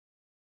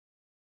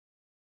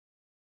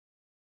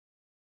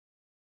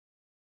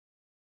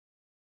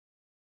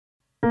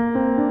Young,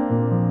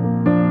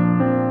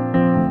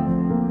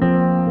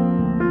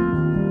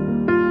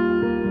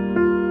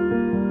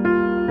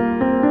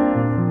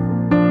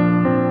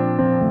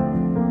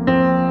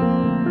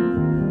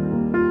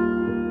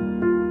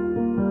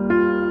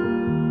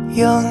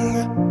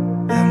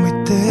 and we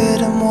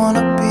didn't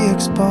wanna be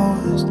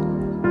exposed.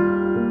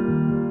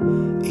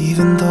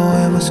 Even though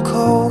it was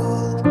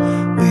cold,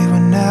 we were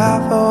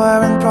never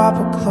wearing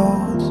proper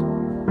clothes.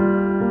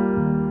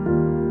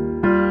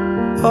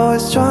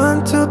 Always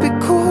trying to be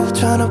cool,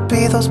 trying to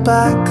be those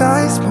bad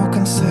guys,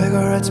 smoking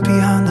cigarettes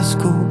behind the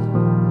school.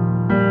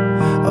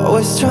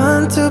 Always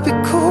trying to be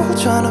cool,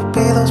 trying to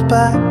be those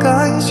bad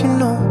guys, you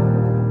know.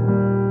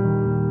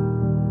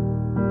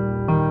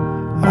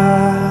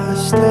 I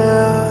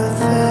still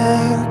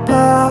think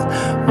about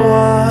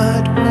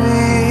what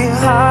we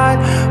had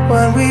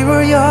when we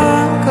were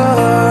younger.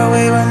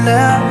 We were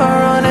never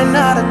running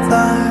out of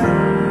time.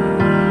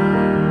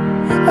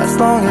 As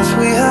long as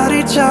we had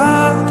each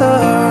other,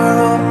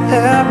 oh,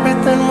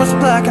 everything was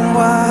black and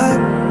white.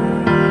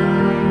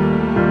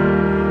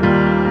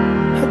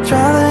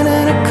 Driving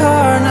in a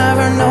car,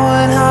 never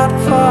knowing how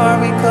far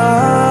we go.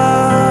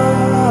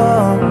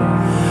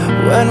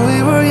 When we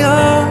were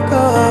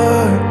younger,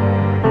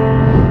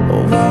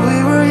 when we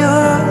were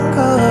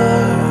younger,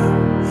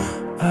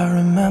 I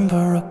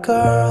remember a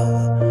girl.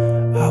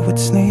 I would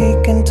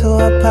sneak into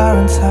her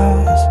parents'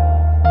 house.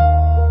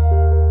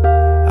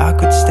 I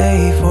could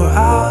stay for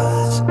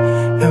hours,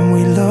 and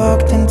we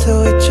looked into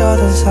each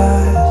other's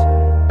eyes.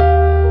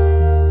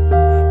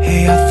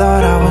 Hey, I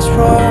thought I was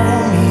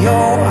Romeo,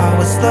 I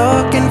was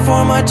looking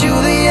for my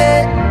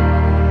Juliet.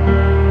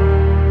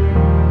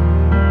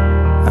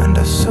 And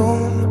as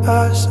soon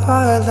as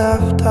I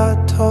left, I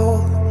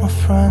told my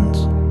friends.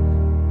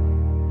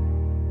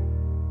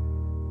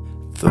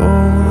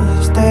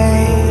 Those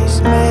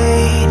days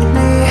made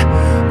me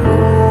who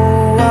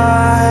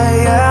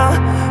I am.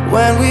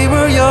 When we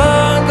were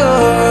younger,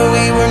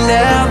 we were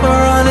never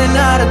running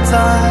out of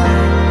time.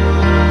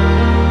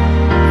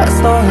 As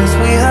long as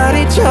we had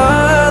each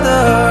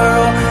other,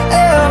 oh,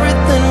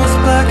 everything was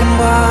black and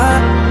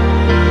white.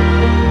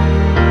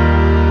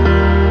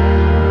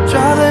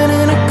 Driving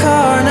in a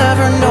car,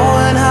 never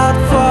knowing how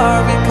far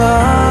we go.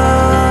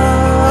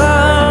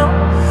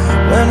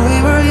 When we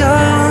were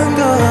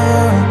younger,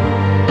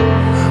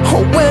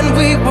 oh, when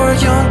we were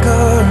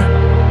younger.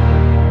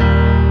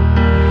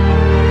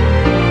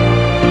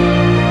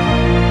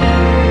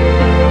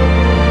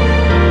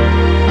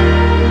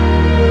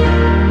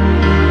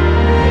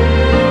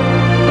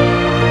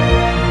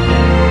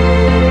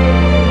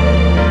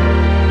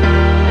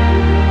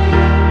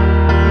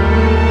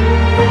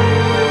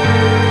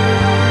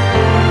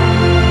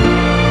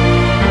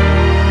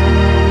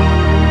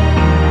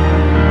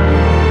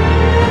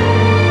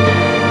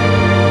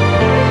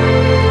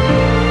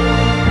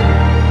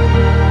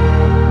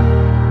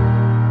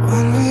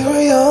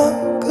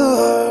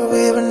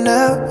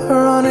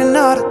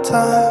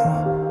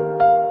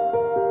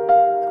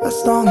 As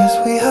long as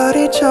we had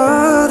each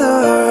other,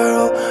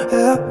 oh,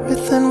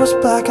 everything was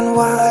black and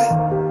white.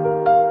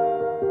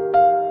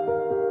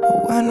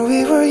 When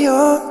we were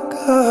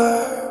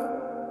younger.